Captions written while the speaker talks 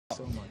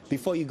so much.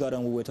 Before you got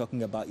on, we were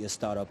talking about your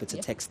startup. It's a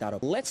tech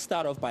startup. Let's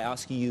start off by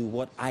asking you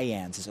what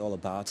iAns is all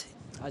about.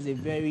 As a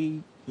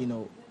very,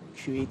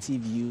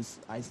 creative youth,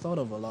 I thought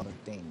of a lot of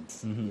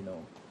things,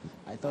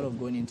 I thought of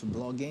going into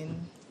blogging.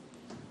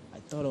 I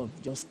thought of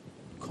just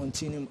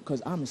continuing,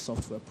 because I'm a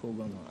software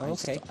programmer.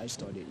 Okay. I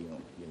studied,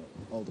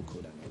 all the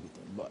code and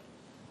everything. But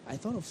I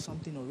thought of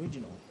something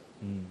original.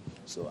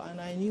 So, and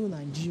I knew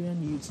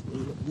Nigerian youths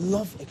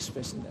love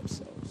expressing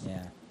themselves.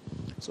 Yeah.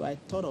 So I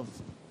thought of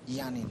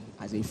yarning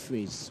as a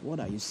phrase. What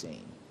are you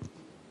saying?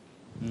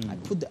 I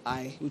put the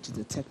I, which is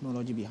the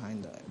technology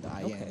behind the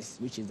IANs,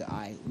 which is the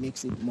I,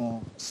 makes it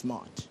more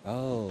smart.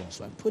 Oh.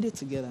 So I put it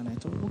together and I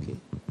thought, okay,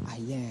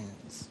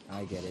 IANs.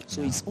 I get it.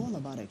 So now. it's all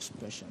about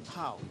expression.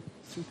 How?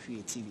 Through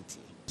creativity.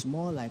 It's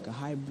more like a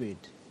hybrid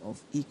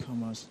of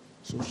e-commerce,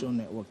 social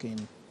networking,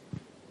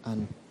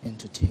 and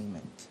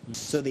entertainment.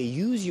 So they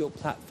use your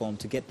platform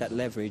to get that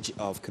leverage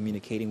of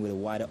communicating with a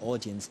wider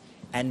audience,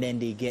 and then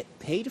they get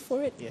paid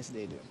for it? Yes,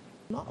 they do.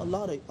 Not a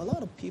lot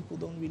of people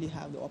don't really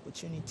have the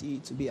opportunity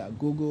to be at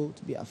Google,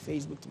 to be at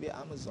Facebook, to be at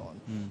Amazon.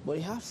 But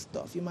you have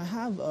stuff. You might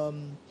have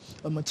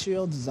a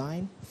material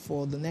design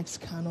for the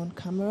next Canon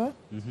camera.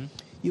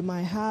 You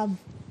might have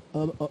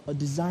a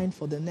design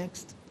for the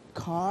next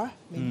car.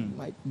 Maybe you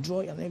might draw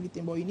it and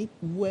everything, but you need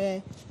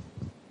where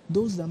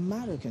those that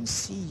matter can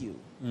see you.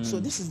 So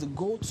this is the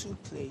go-to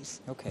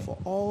place for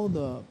all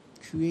the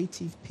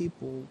creative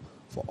people,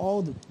 for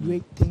all the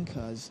great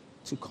thinkers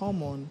to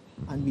come on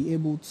and be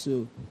able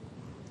to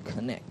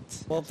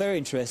connect. Well, very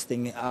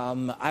interesting.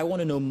 I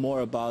want to know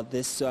more about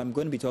this, so I'm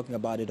going to be talking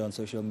about it on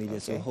social media,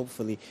 so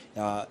hopefully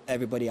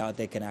everybody out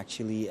there can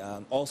actually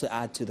also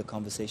add to the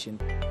conversation.